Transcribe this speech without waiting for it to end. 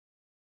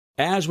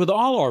As with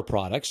all our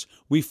products,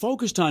 we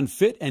focused on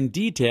fit and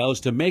details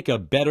to make a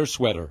better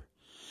sweater.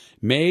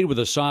 Made with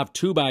a soft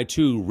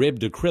 2x2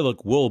 ribbed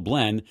acrylic wool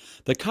blend,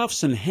 the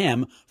cuffs and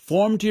hem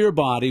form to your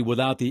body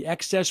without the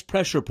excess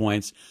pressure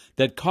points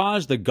that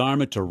cause the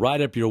garment to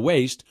ride up your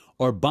waist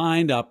or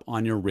bind up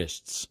on your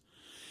wrists.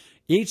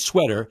 Each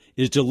sweater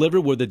is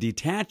delivered with a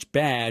detached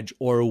badge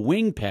or a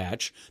wing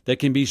patch that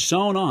can be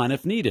sewn on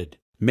if needed,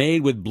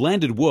 made with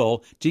blended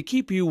wool to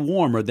keep you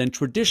warmer than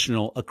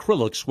traditional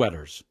acrylic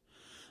sweaters.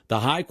 The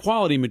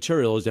high-quality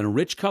materials and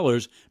rich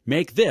colors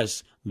make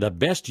this the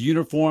best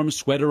uniform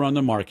sweater on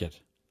the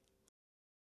market.